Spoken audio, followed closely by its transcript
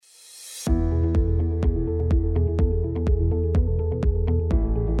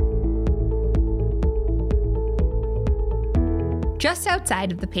Just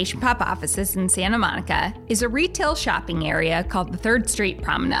outside of the Patient Pop offices in Santa Monica is a retail shopping area called the 3rd Street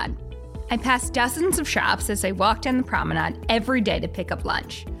Promenade. I pass dozens of shops as I walk down the promenade every day to pick up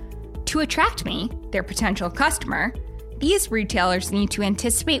lunch. To attract me, their potential customer, these retailers need to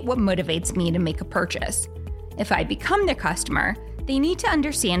anticipate what motivates me to make a purchase. If I become their customer, they need to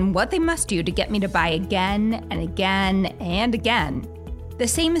understand what they must do to get me to buy again and again and again. The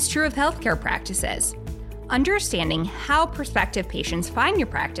same is true of healthcare practices. Understanding how prospective patients find your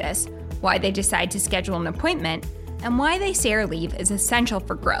practice, why they decide to schedule an appointment, and why they stay or leave is essential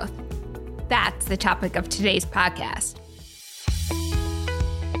for growth. That's the topic of today's podcast.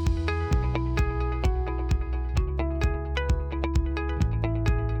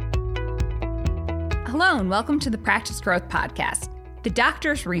 Hello, and welcome to the Practice Growth Podcast, the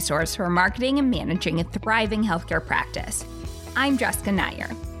doctor's resource for marketing and managing a thriving healthcare practice. I'm Jessica Nair.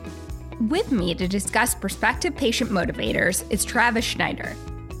 With me to discuss prospective patient motivators is Travis Schneider,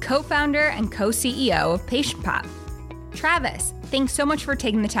 co-founder and co-CEO of Patient Pop. Travis, thanks so much for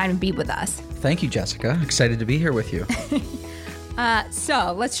taking the time to be with us. Thank you, Jessica. Excited to be here with you.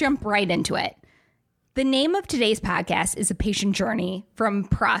 So let's jump right into it. The name of today's podcast is A Patient Journey from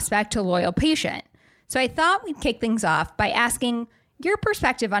Prospect to Loyal Patient. So I thought we'd kick things off by asking your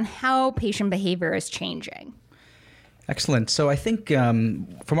perspective on how patient behavior is changing. Excellent. So I think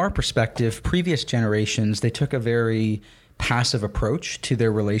from our perspective, previous generations, they took a very passive approach to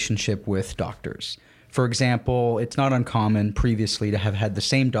their relationship with doctors. For example, it's not uncommon previously to have had the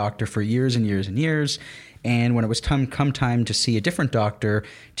same doctor for years and years and years. And when it was come time to see a different doctor,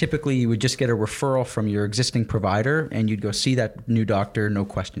 typically you would just get a referral from your existing provider and you'd go see that new doctor, no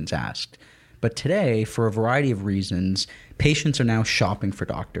questions asked. But today, for a variety of reasons, patients are now shopping for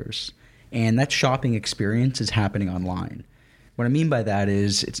doctors. And that shopping experience is happening online. What I mean by that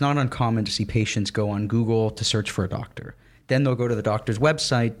is it's not uncommon to see patients go on Google to search for a doctor. Then they'll go to the doctor's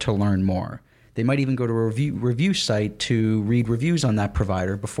website to learn more. They might even go to a review site to read reviews on that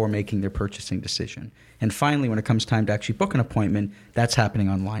provider before making their purchasing decision. And finally, when it comes time to actually book an appointment, that's happening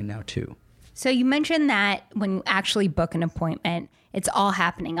online now too. So you mentioned that when you actually book an appointment, it's all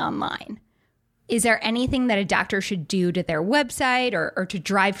happening online. Is there anything that a doctor should do to their website or to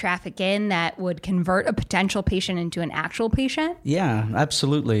drive traffic in that would convert a potential patient into an actual patient? Yeah,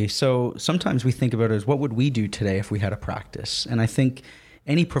 absolutely. So sometimes we think about it as what would we do today if we had a practice? And I think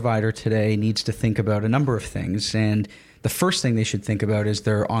any provider today needs to think about a number of things. And the first thing they should think about is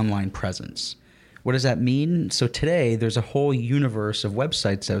their online presence. What does that mean? So today there's a whole universe of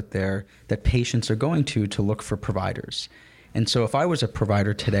websites out there that patients are going to look for providers. And so if I was a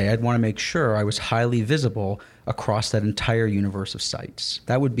provider today, I'd want to make sure I was highly visible across that entire universe of sites.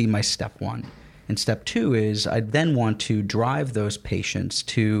 That would be my step one. And step two is I'd then want to drive those patients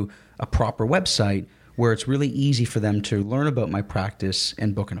to a proper website where it's really easy for them to learn about my practice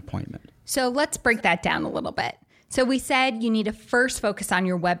and book an appointment. So let's break that down a little bit. So we said you need to first focus on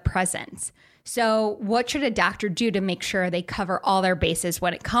your web presence. So what should a doctor do to make sure they cover all their bases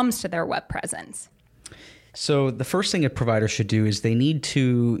when it comes to their web presence? So the first thing a provider should do is they need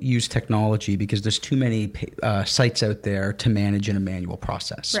to use technology because there's too many sites out there to manage in a manual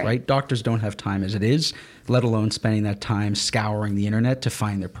process, right? Doctors don't have time as it is, let alone spending that time scouring the internet to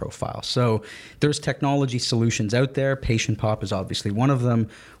find their profile. So there's technology solutions out there. Patient Pop is obviously one of them,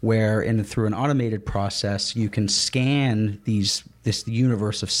 where through an automated process, you can scan this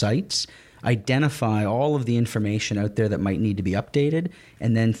universe of sites, identify all of the information out there that might need to be updated,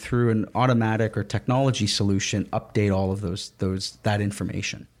 and then through an automatic or technology solution, update all of that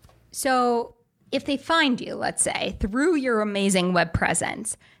information. So if they find you, let's say, through your amazing web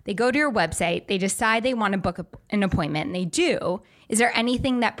presence, they go to your website, they decide they want to book an appointment, and they do, is there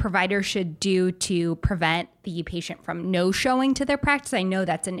anything that providers should do to prevent the patient from no-showing to their practice? I know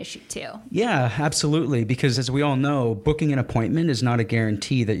that's an issue too. Yeah, absolutely. Because as we all know, booking an appointment is not a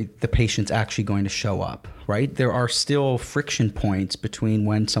guarantee that the patient's actually going to show up, right? There are still friction points between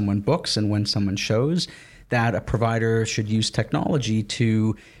when someone books and when someone shows that a provider should use technology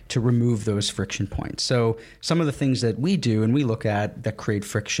to remove those friction points. So some of the things that we do and we look at that create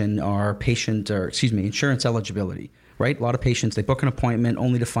friction are insurance eligibility. Right? A lot of patients, they book an appointment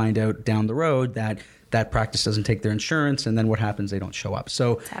only to find out down the road that practice doesn't take their insurance, and then what happens? They don't show up.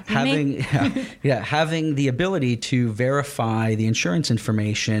 So having the ability to verify the insurance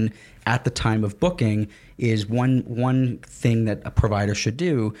information at the time of booking is one thing that a provider should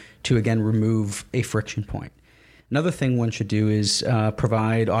do to, again, remove a friction point. Another thing one should do is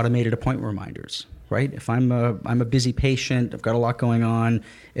provide automated appointment reminders. right? If I'm a busy patient, I've got a lot going on,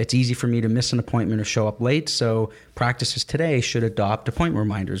 it's easy for me to miss an appointment or show up late. So practices today should adopt appointment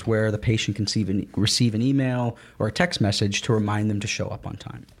reminders where the patient can receive an email or a text message to remind them to show up on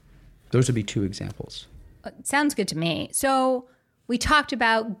time. Those would be 2 examples. Sounds good to me. So we talked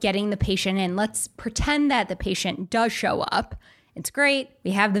about getting the patient in. Let's pretend that the patient does show up. It's great.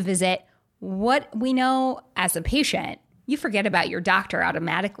 We have the visit. What we know as a patient, you forget about your doctor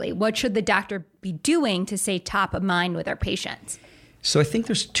automatically. What should the doctor be doing to stay top of mind with our patients? So I think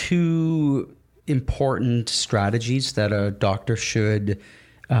there's 2 important strategies that a doctor should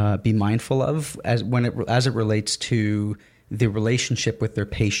be mindful of as it relates to the relationship with their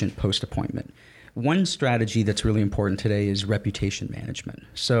patient post-appointment. One strategy that's really important today is reputation management.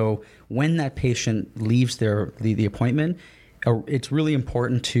 So when that patient leaves the appointment, it's really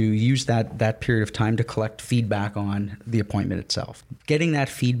important to use that period of time to collect feedback on the appointment itself. Getting that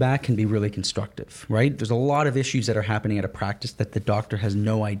feedback can be really constructive, right? There's a lot of issues that are happening at a practice that the doctor has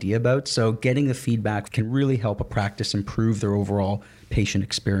no idea about. So getting the feedback can really help a practice improve their overall patient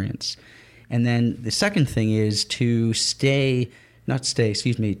experience. And then the second thing is to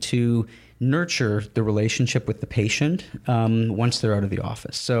nurture the relationship with the patient once they're out of the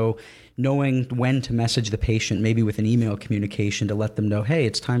office. So knowing when to message the patient, maybe with an email communication to let them know, hey,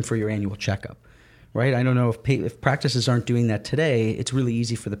 it's time for your annual checkup, right? I don't know if practices aren't doing that today, it's really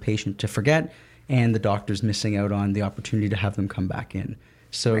easy for the patient to forget and the doctor's missing out on the opportunity to have them come back in.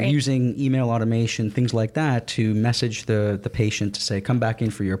 So using email automation, things like that to message the patient to say, come back in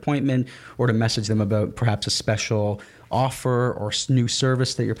for your appointment, or to message them about perhaps a special offer or new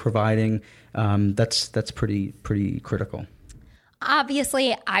service that you're providing, that's pretty critical.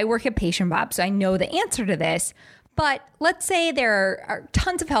 Obviously, I work at Patient Pop, so I know the answer to this. But let's say there are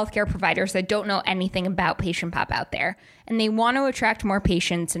tons of healthcare providers that don't know anything about Patient Pop out there, and they want to attract more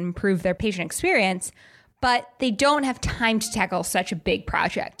patients and improve their patient experience, but they don't have time to tackle such a big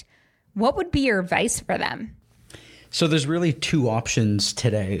project. What would be your advice for them? So there's really 2 options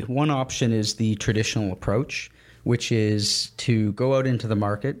today. One option is the traditional approach, which is to go out into the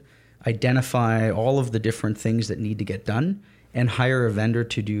market, identify all of the different things that need to get done, and hire a vendor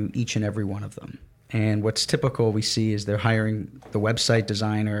to do each and every one of them. And what's typical we see is they're hiring the website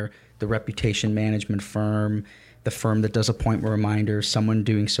designer, the reputation management firm, the firm that does appointment reminders, someone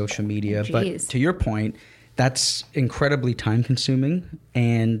doing social media. Jeez. But to your point, that's incredibly time consuming.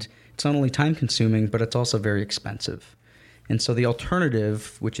 And it's not only time consuming, but it's also very expensive. And so the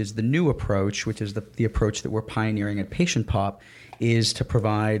alternative, which is the new approach, which is the approach that we're pioneering at Patient Pop, is to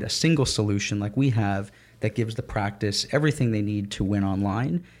provide a single solution like we have that gives the practice everything they need to win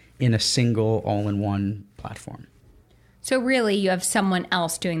online in a single all-in-one platform. So really, you have someone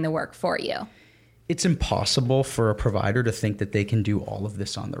else doing the work for you. It's impossible for a provider to think that they can do all of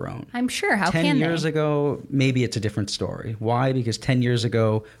this on their own. I'm sure. How can they? 10 years ago, maybe it's a different story. Why? Because 10 years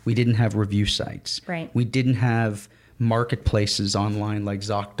ago, we didn't have review sites. Right. We didn't have marketplaces online like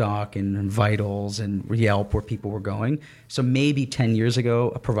ZocDoc and Vitals and Yelp where people were going. So maybe 10 years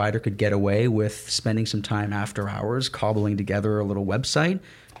ago, a provider could get away with spending some time after hours cobbling together a little website.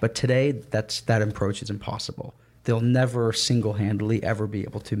 But today, that approach is impossible. They'll never single-handedly ever be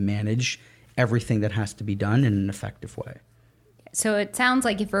able to manage everything that has to be done in an effective way. So it sounds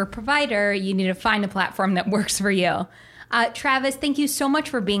like if you're a provider, you need to find a platform that works for you. Travis, thank you so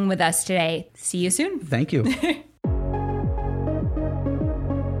much for being with us today. See you soon. Thank you.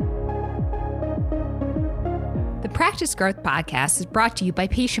 The Practice Growth Podcast is brought to you by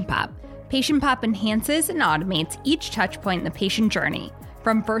Patient Pop. Patient Pop enhances and automates each touch point in the patient journey,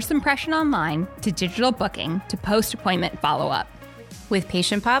 from first impression online to digital booking to post-appointment follow-up. With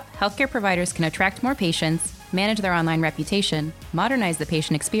Patient Pop, healthcare providers can attract more patients, manage their online reputation, modernize the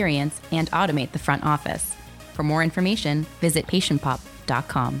patient experience, and automate the front office. For more information, visit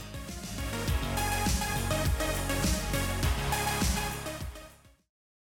patientpop.com.